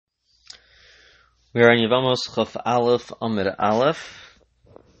We are in Yevamos Chaf Aleph Amid Aleph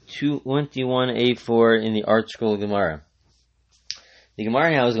 21A4 in the Art Scroll Gemara. The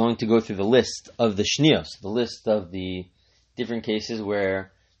Gemara now is going to go through the list of the shnios, the list of the different cases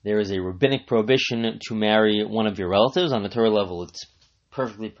where there is a rabbinic prohibition to marry one of your relatives. On the Torah level, it's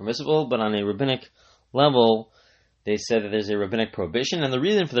perfectly permissible, but on a rabbinic level, they said that there's a rabbinic prohibition, and the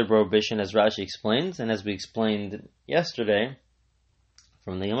reason for the prohibition, as Rashi explains, and as we explained yesterday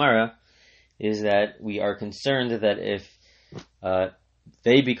from the Gemara, is that we are concerned that if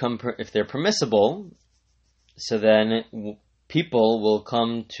they're permissible, so then people will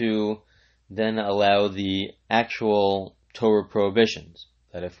come to then allow the actual Torah prohibitions.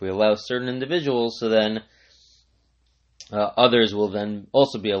 That if we allow certain individuals, so then others will then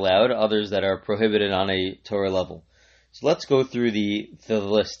also be allowed, others that are prohibited on a Torah level. So let's go through the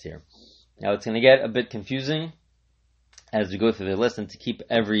list here. Now it's going to get a bit confusing as we go through the list, and to keep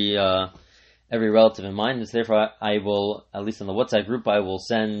every relative in mind. And so therefore I will, at least on the WhatsApp group, I will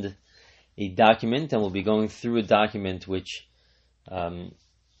send a document, and we'll be going through a document which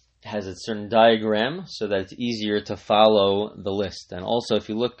has a certain diagram so that it's easier to follow the list. And also, if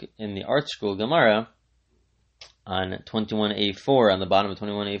you look in the Art Scroll Gemara on 21A4, on the bottom of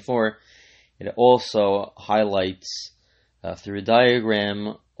 21A4, it also highlights through a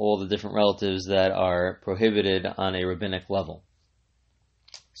diagram all the different relatives that are prohibited on a rabbinic level.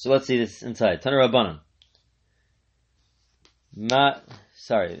 So let's see this inside. Tana Rabbanan.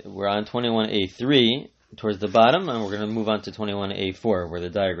 We're on 21A3 towards the bottom, and we're going to move on to 21A4 where the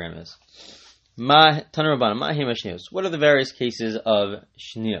diagram is. Tana Rabbanan, ma hema shnios. What are the various cases of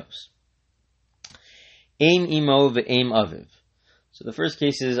shnios? Aim imo ve'aim aviv. So the first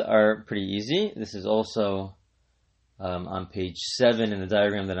cases are pretty easy. This is also on page 7 in the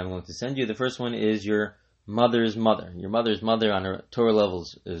diagram that I'm going to send you. The first one is your mother's mother. Your mother's mother on a Torah level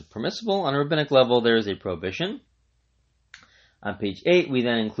is permissible. On a rabbinic level, there is a prohibition. On page 8, we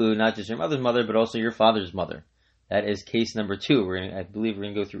then include not just your mother's mother, but also your father's mother. That is case number 2. I believe we're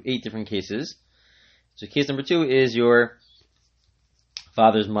going to go through 8 different cases. So case number 2 is your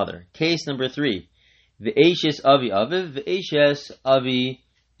father's mother. Case number 3, Ve'eshes avi aviv, ve'eshes avi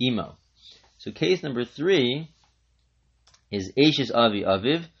imo. So case number 3 is Eshes avi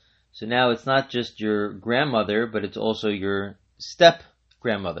aviv. So now it's not just your grandmother, but it's also your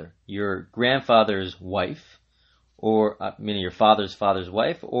step-grandmother, your grandfather's wife, or meaning your father's father's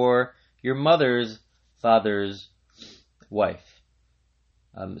wife, or your mother's father's wife.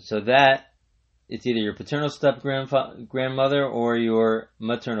 So that it's either your paternal step-grandmother or your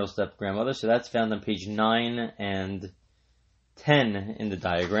maternal step-grandmother. So that's found on page 9 and 10 in the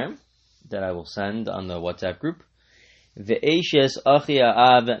diagram that I will send on the WhatsApp group. Ve'eshes achi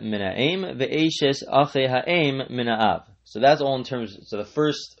ha'av min ha'em, ve'eshes achi ha'em min ha'av. So that's all in terms. So the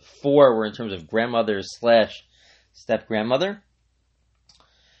first 4 were in terms of grandmother / step grandmother.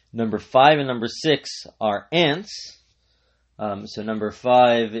 Number 5 and number 6 are aunts. So number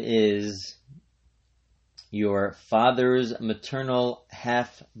 5 is your father's maternal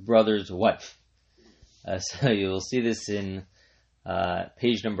half brother's wife. So you will see this in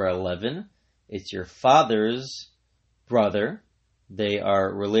page number 11. It's your father's brother. They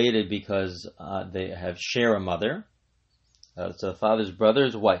are related because they share a mother. So the father's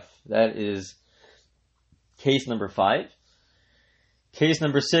brother's wife. That is case number 5. Case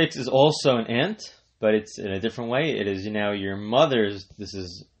number 6 is also an aunt, but it's in a different way. It is now your mother's. This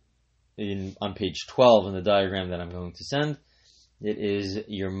is on page 12 in the diagram that I'm going to send. It is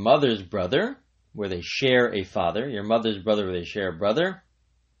your mother's brother, where they share a father. Your mother's brother, where they share a brother,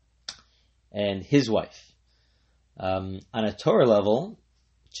 and his wife. On a Torah level,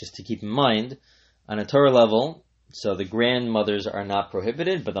 just to keep in mind, on a Torah level, so the grandmothers are not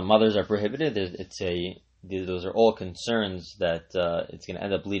prohibited, but the mothers are prohibited. Those are all concerns that it's going to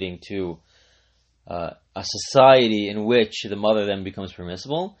end up leading to a society in which the mother then becomes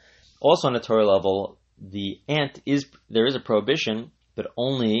permissible. Also on a Torah level, there is a prohibition, but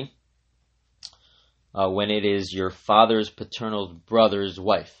only when it is your father's paternal brother's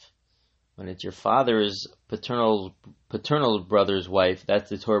wife. When it's your father's paternal brother's wife, that's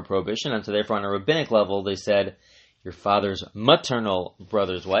the Torah prohibition. And so therefore on a rabbinic level, they said your father's maternal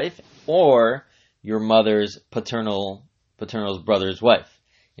brother's wife, or your mother's paternal brother's wife.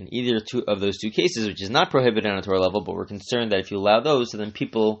 In either of those 2 cases, which is not prohibited on a Torah level, but we're concerned that if you allow those, so then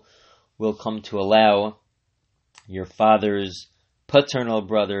people will come to allow your father's paternal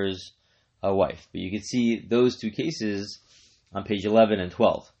brother's wife. But you can see those 2 cases on page 11 and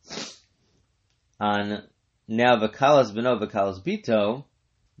 12. On now v'kalas beno v'kalas bito,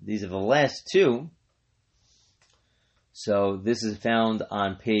 these are the last 2. So this is found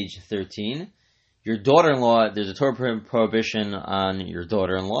on page 13. Your daughter-in-law, there's a Torah prohibition on your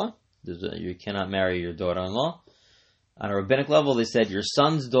daughter-in-law. You cannot marry your daughter-in-law. On a rabbinic level, they said your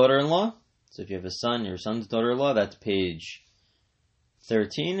son's daughter-in-law. So if you have a son, your son's daughter-in-law, that's page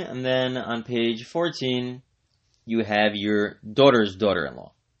 13. And then on page 14, you have your daughter's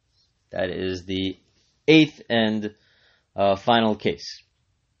daughter-in-law. That is the 8th and final case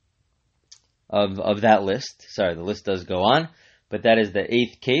of that list. Sorry, the list does go on, but that is the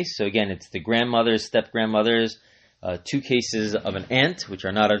 8th case. So again, it's the grandmothers, step-grandmothers, 2 cases of an aunt, which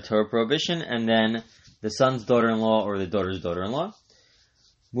are not a Torah prohibition, and then the son's daughter-in-law or the daughter's daughter-in-law.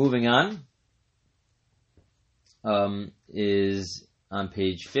 Moving on is on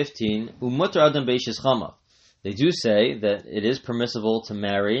page 15. Umutar adam beishes chama. They do say that it is permissible to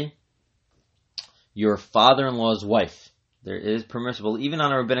marry your father-in-law's wife. There is permissible, even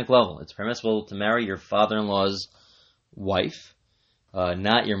on a rabbinic level, it's permissible to marry your father-in-law's wife,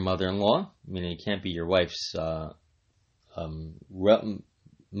 not your mother-in-law. Meaning it can't be your wife's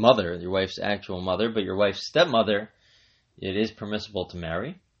mother, your wife's actual mother, but your wife's stepmother, it is permissible to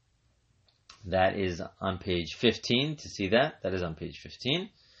marry. That is on page 15. To see that, that is on page 15.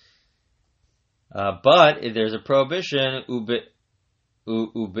 But if there's a prohibition,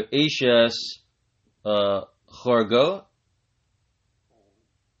 ube'eshes chorgo.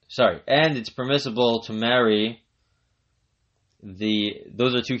 Sorry, and it's permissible to marry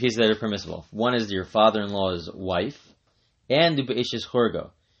those are 2 cases that are permissible. One is your father-in-law's wife, and ube'eshes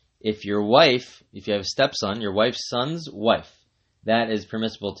chorgo. If your wife, if you have a stepson, your wife's son's wife, that is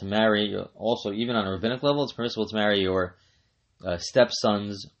permissible to marry. Also, even on a rabbinic level, it's permissible to marry your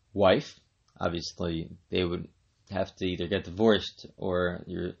stepson's wife. Obviously, they would have to either get divorced or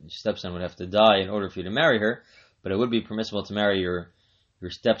your stepson would have to die in order for you to marry her, but it would be permissible to marry your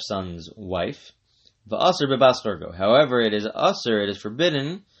stepson's wife. V'asr bebas chorgo. However, it is asr, it is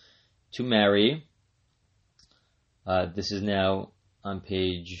forbidden to marry. This is now on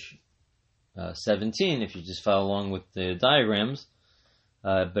page 17, if you just follow along with the diagrams.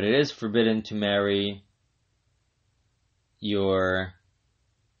 But it is forbidden to marry your...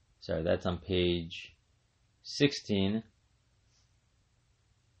 Sorry, that's on page 16.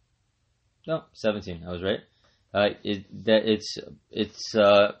 No, 17, I was right. It's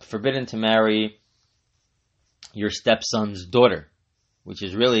forbidden to marry your stepson's daughter, which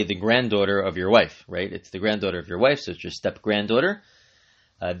is really the granddaughter of your wife, right? It's the granddaughter of your wife, so it's your step-granddaughter.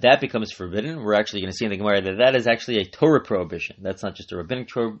 That becomes forbidden. We're actually going to see in the Gemara that that is actually a Torah prohibition. That's not just a rabbinic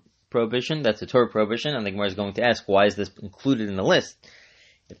prohibition, that's a Torah prohibition, and the Gemara is going to ask, why is this included in the list?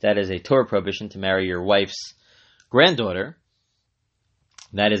 If that is a Torah prohibition to marry your wife's granddaughter,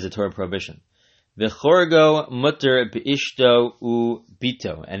 that is a Torah prohibition. V'chorgo mutter be'ishto u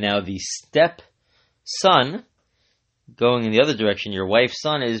bito. And now the stepson, going in the other direction, your wife's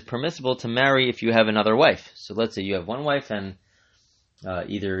son, is permissible to marry if you have another wife. So let's say you have one wife and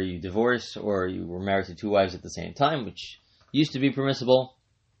either you divorce or you were married to 2 wives at the same time, which used to be permissible.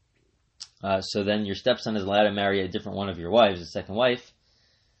 So then your stepson is allowed to marry a different one of your wives, a second wife.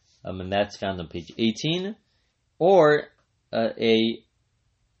 And that's found on page 18. Or a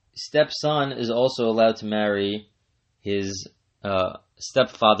stepson is also allowed to marry his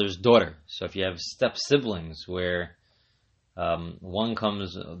stepfather's daughter. So if you have step-siblings where one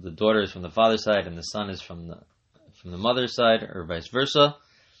comes, the daughter is from the father's side and the son is from the mother's side, or vice versa,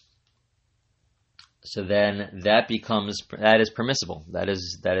 so then that is permissible. That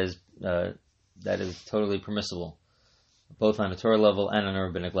is totally permissible, both on a Torah level and on a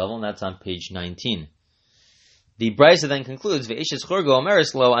rabbinic level, and that's on page 19. The Brisa then concludes, Ve'eshes chorgo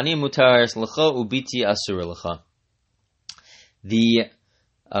omeres lo ani mutares lecha ubiti asur lecha.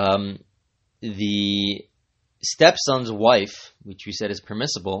 The stepson's wife, which we said is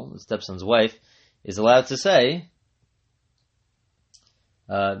permissible, the stepson's wife is allowed to say,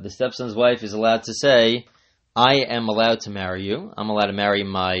 I am allowed to marry you. I'm allowed to marry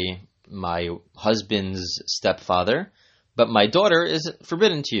my husband's stepfather, but my daughter is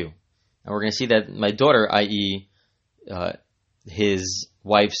forbidden to you. And we're going to see that my daughter, i.e., his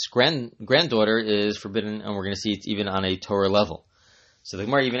wife's granddaughter, is forbidden, and we're going to see it's even on a Torah level. So the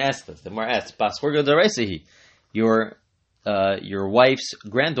Gemara even asks this. The Gemara asks, Bas chorgo d'oraisihi. Your wife's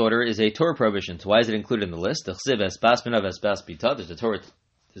granddaughter is a Torah prohibition. So why is it included in the list? There's a Torah.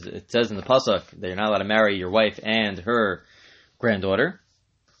 It says in the pasuk that you're not allowed to marry your wife and her granddaughter.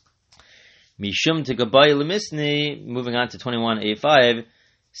 Mishum tegabay lemisni. Moving on to 21:85.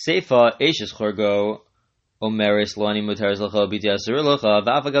 Seifa eishes chorgo omeris lani mutaris lecha biti asur lecha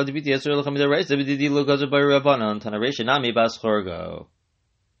v'afagav de biti asur lecha midareisa b'didi lo gazer by rabbanon tanareisha nami bas chorgo.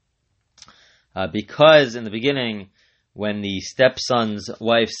 Because in the beginning when the stepson's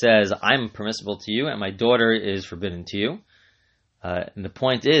wife says, I'm permissible to you and my daughter is forbidden to you. And the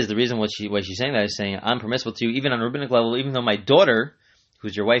point is, the reason why she's saying that is saying, I'm permissible to you even on a rabbinic level, even though my daughter,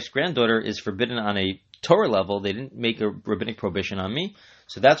 who's your wife's granddaughter, is forbidden on a Torah level. They didn't make a rabbinic prohibition on me.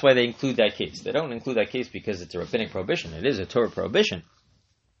 So that's why they include that case. They don't include that case because it's a rabbinic prohibition. It is a Torah prohibition.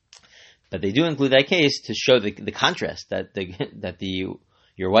 But they do include that case to show the contrast, that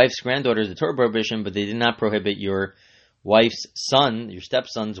your wife's granddaughter is a Torah prohibition, but they did not prohibit your wife's son, your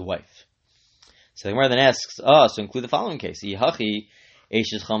stepson's wife. So the Gemara then asks, so include the following case. Ihachi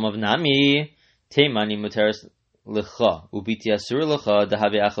eishes chamav nami teimani muteres lecha ubiti asur lecha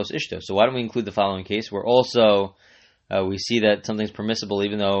dahavi achos ishto. So why don't we include the following case where also we see that something's permissible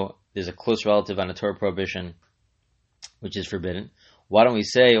even though there's a close relative on a Torah prohibition which is forbidden. Why don't we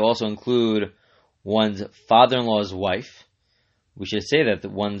say also include one's father-in-law's wife? We should say that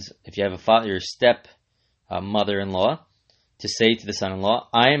if you have a father, your step mother-in-law, to say to the son-in-law,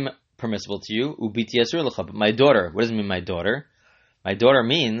 I'm permissible to you, ubiti asur lecha, but my daughter. What does it mean, my daughter? My daughter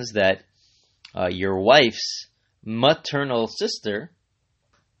means that your wife's maternal sister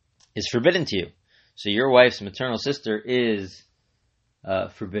is forbidden to you. So your wife's maternal sister is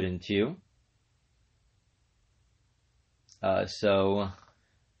forbidden to you. So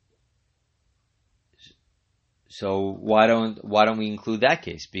why don't we include that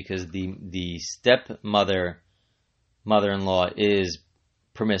case? Because the mother-in-law is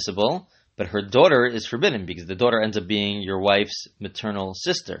permissible, but her daughter is forbidden because the daughter ends up being your wife's maternal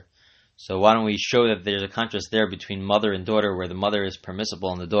sister. So why don't we show that there's a contrast there between mother and daughter where the mother is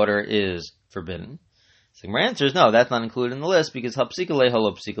permissible and the daughter is forbidden? So my answer is no, that's not included in the list because hapsikale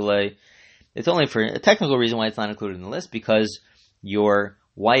halopsikale. It's only for a technical reason why it's not included in the list because your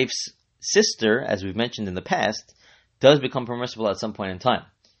wife's sister, as we've mentioned in the past, does become permissible at some point in time,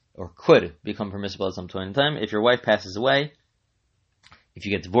 or could become permissible at some point in time. If your wife passes away, if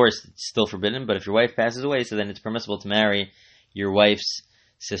you get divorced, it's still forbidden, but if your wife passes away, so then it's permissible to marry your wife's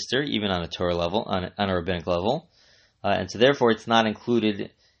sister, even on a Torah level, on a rabbinic level. And so therefore it's not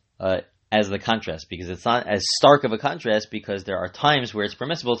included as the contrast, because it's not as stark of a contrast, because there are times where it's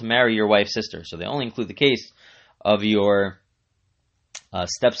permissible to marry your wife's sister. So they only include the case of your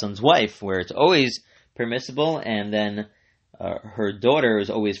stepson's wife, where it's always permissible, and then her daughter is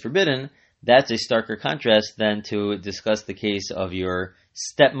always forbidden. That's a starker contrast than to discuss the case of your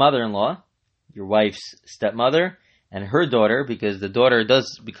stepmother-in-law, your wife's stepmother, and her daughter, because the daughter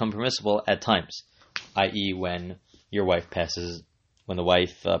does become permissible at times, i.e. when the wife passes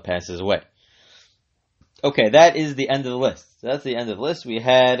away. Okay, that is the end of the list. So that's the end of the list. We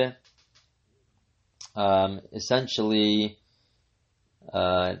had essentially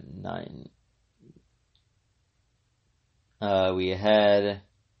 9. We had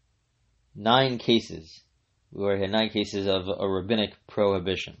 9 cases. We had 9 cases of a rabbinic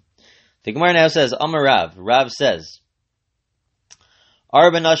prohibition. The Gemara now says, Amar Rav. Rav says,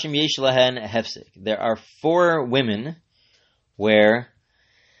 Arba nashim yesh lahen hefsek. There are 4 women where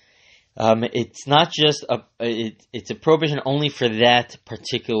it's not just it's a prohibition only for that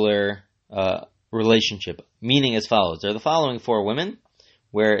particular relationship. Meaning as follows: there are the following 4 women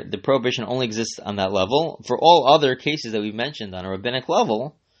where the prohibition only exists on that level. For all other cases that we've mentioned on a rabbinic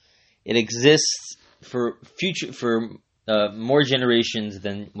level, it exists for more generations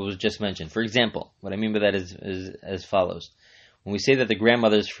than what was just mentioned. For example, what I mean by that is as follows. When we say that the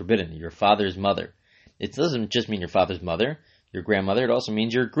grandmother is forbidden, your father's mother, it doesn't just mean your father's mother, your grandmother. It also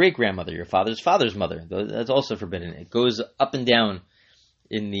means your great-grandmother, your father's mother. That's also forbidden. It goes up and down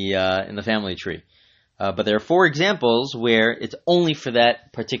in the family tree. But there are 4 examples where it's only for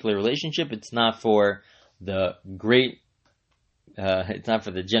that particular relationship. It's not for the it's not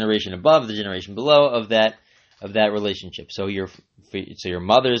for the generation above, the generation below of that relationship. So your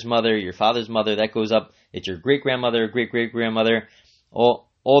mother's mother, your father's mother, that goes up. It's your great-grandmother, great-great-grandmother.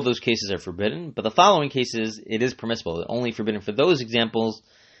 All those cases are forbidden. But the following cases, it is permissible. It's only forbidden for those examples,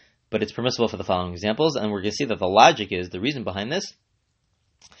 but it's permissible for the following examples. And we're going to see that the logic is, the reason behind this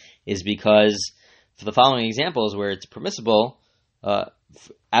is because for the following examples where it's permissible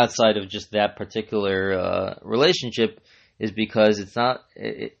outside of just that particular relationship, is because it's not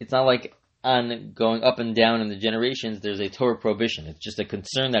like on going up and down in the generations there's a Torah prohibition. It's just a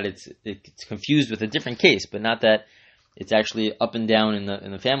concern that it's confused with a different case, but not that it's actually up and down in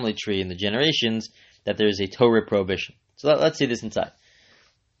the family tree in the generations that there's a Torah prohibition. So let's see this inside.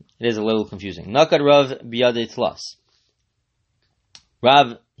 It is a little confusing. Nakad Rav biyadei tlas.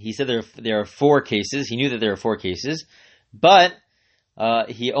 Rav, he said there are 4 cases. He knew that there are 4 cases, but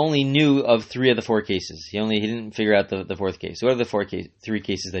he only knew of 3 of the 4 cases. He didn't figure out the 4th case. So what are the 3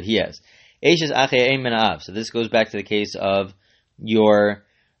 cases that he has? Eishes achei ein min ha'av. So this goes back to the case of your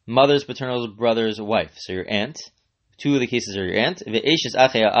mother's paternal brother's wife. So your aunt. Two of the cases are your aunt. Ve'eishes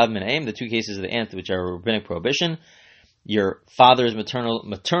achei ha'av min ha'em. The two cases of the aunt, which are rabbinic prohibition. Your father's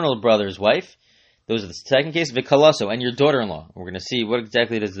maternal brother's wife. Those are the second case. V'kalaso, and your daughter-in-law. We're going to see what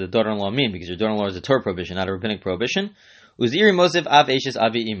exactly does the daughter-in-law mean, because your daughter-in-law is a Torah prohibition, not a rabbinic prohibition. Uziri Mosef Av Eishes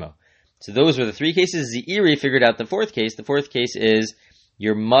Avi Imo. So those were the three cases. Zeiri figured out the fourth case. The fourth case is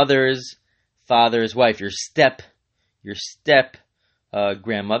your mother's father's wife, your step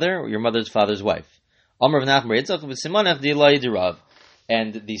grandmother, or your mother's father's wife. And the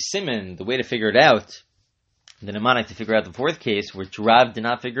siman, the way to figure it out, the mnemonic to figure out the fourth case, which Rav did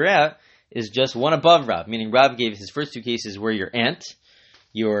not figure out, is just one above Rav, meaning Rav gave his first two cases were your aunt,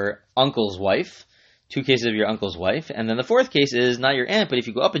 your uncle's wife, two cases of your uncle's wife, and then the fourth case is not your aunt, but if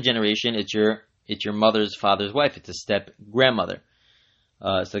you go up a generation, it's your mother's father's wife. It's a step grandmother.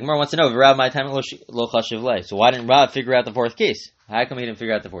 So the Gemara wants to know, Rav, my time lo chashiv lei. So why didn't Rav figure out the fourth case? How come he didn't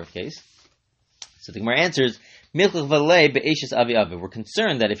figure out the fourth case? So the Gemara answers, milchach v'lei be'eshes avi avi. We're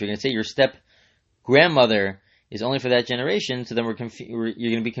concerned that if you're going to say your step grandmother is only for that generation, so then you're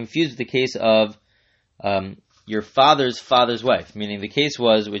going to be confused with the case of your father's wife, meaning the case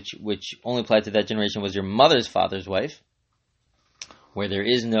was, which only applied to that generation, was your mother's father's wife, where there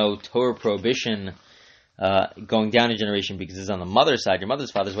is no Torah prohibition going down a generation because it's on the mother's side, your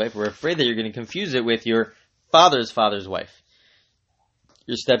mother's father's wife. We're afraid that you're going to confuse it with your father's wife,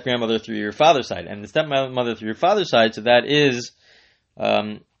 your step-grandmother through your father's side, and the stepmother through your father's side, so that is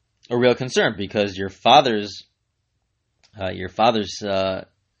a real concern, because your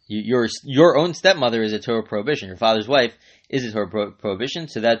own stepmother is a Torah prohibition. Your father's wife is a Torah prohibition,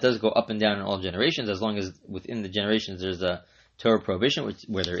 so that does go up and down in all generations, as long as within the generations there's a Torah prohibition,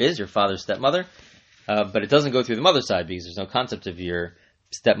 where there is your father's stepmother, but it doesn't go through the mother's side, because there's no concept of your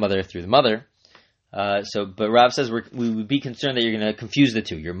stepmother through the mother. But Rav says we would be concerned that you're going to confuse the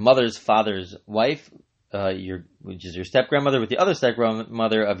two. Your mother's father's wife, which is your step grandmother, with the other step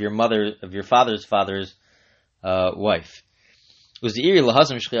grandmother of your father's wife.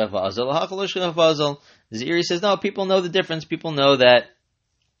 Zeiri says no. People know the difference. People know that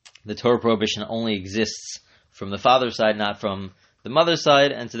the Torah prohibition only exists from the father's side, not from the mother's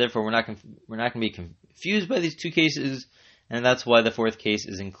side, and so therefore we're not going to be confused by these two cases, and that's why the fourth case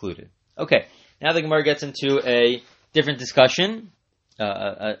is included. Okay. Now the Gemara gets into a different discussion,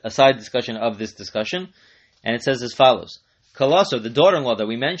 a side discussion of this discussion, and it says as follows: Kalaso, the daughter-in-law that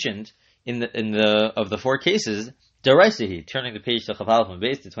we mentioned in the four cases, Daraisihi, turning the page to Chav from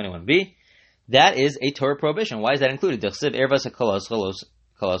base to 21b, that is a Torah prohibition. Why is that included? That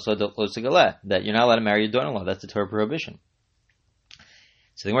you're not allowed to marry your daughter-in-law. That's a Torah prohibition.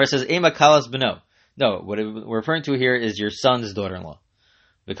 So the Gemara says, Ema kalas beno. No, what we're referring to here is your son's daughter-in-law.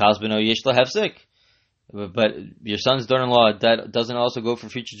 Because beno yishla hefsek, but your son's daughter-in-law, that doesn't also go for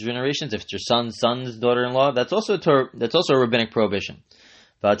future generations. If it's your son's daughter-in-law, that's also a rabbinic prohibition.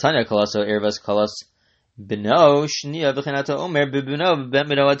 V'atanya kalaso ervas kalas beno shniya v'chenata omer b'beno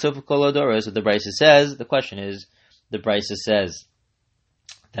b'beno atzof kol adoros. What the Brisa says, the question is, the Brisa says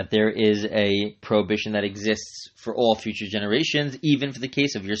that there is a prohibition that exists for all future generations, even for the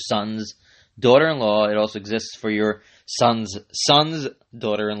case of your son's daughter-in-law. It also exists for your son's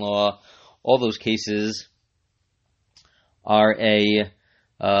daughter-in-law. All those cases are a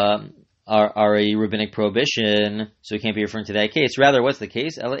rabbinic prohibition, so it can't be referring to that case. Rather, what's the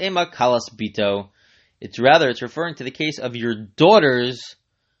case? Ema kalas bito. It's referring to the case of your daughter's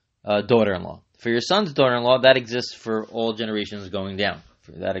daughter-in-law. For your son's daughter-in-law, that exists for all generations going down.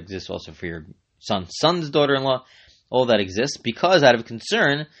 That exists also for your son's daughter-in-law. All that exists because out of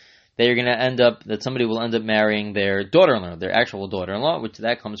concern that somebody will end up marrying their daughter-in-law, their actual daughter-in-law, which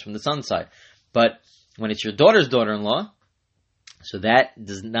that comes from the son's side. But when it's your daughter's daughter-in-law, so that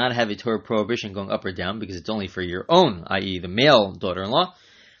does not have a Torah prohibition going up or down, because it's only for your own, i.e. the male daughter-in-law.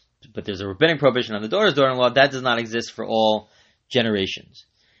 But there's a rabbinic prohibition on the daughter's daughter-in-law. That does not exist for all generations.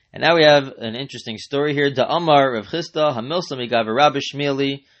 And now we have an interesting story here. Da'amar Rav Chisda Hamilsa Migav Rabbi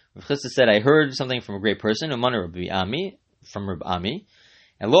Shmieli. Rav Chisda said, I heard something from a great person, Umana Rabbi Ami, from Rabbi Ami.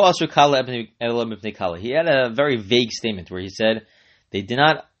 And Lo Asru Kala Elam Ibn Kala. He had a very vague statement where he said, they did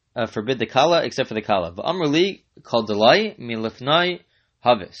not forbid the Kala except for the Kala. V'amr li kal delai milifnai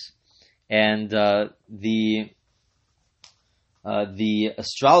havis. And the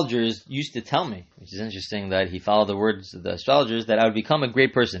astrologers used to tell me, which is interesting that he followed the words of the astrologers, that I would become a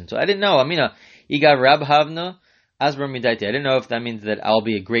great person. So I didn't know. Amina, Igav Rab Havna, Asbar Midaiti. I didn't know if that means that I'll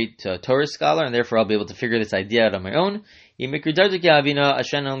be a great Torah scholar, and therefore I'll be able to figure this idea out on my own.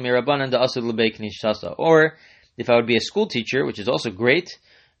 Or if I would be a school teacher, which is also great,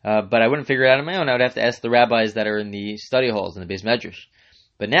 but I wouldn't figure it out on my own. I would have to ask the rabbis that are in the study halls in the Beis Medrash.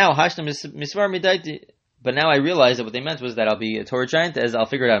 But now, But now I realize that what they meant was that I'll be a Torah giant, as I'll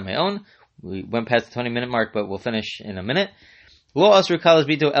figure it out on my own. We went past the 20-minute mark, but we'll finish in a minute. What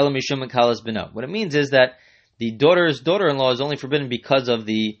it means is that the daughter's daughter-in-law is only forbidden because of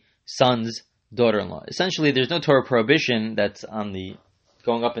the son's daughter-in-law. Essentially, there's no Torah prohibition that's on the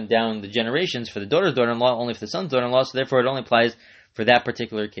going up and down the generations for the daughter's daughter-in-law, only for the son's daughter-in-law, so therefore it only applies for that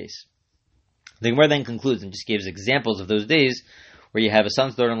particular case. The Gemara then concludes and just gives examples of those days where you have a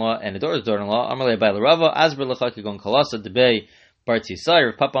son's daughter-in-law and a daughter's daughter-in-law. Amalei Bai L'Rava, Asber L'cha Kegon Kalasa Debei Bar Tisai,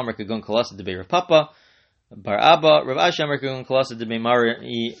 Rav Papa Amar Kegon Kalasa Debei Rav Papa, Bar Abba, Rav Ashi Amar Kegon Kalasa Debei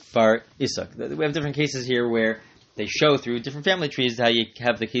Mari Bar Isak. We have different cases here where they show through different family trees how you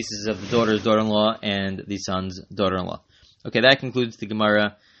have the cases of the daughter's daughter-in-law and the son's daughter-in-law. Okay, that concludes the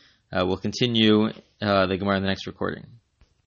Gemara. We'll continue the Gemara in the next recording.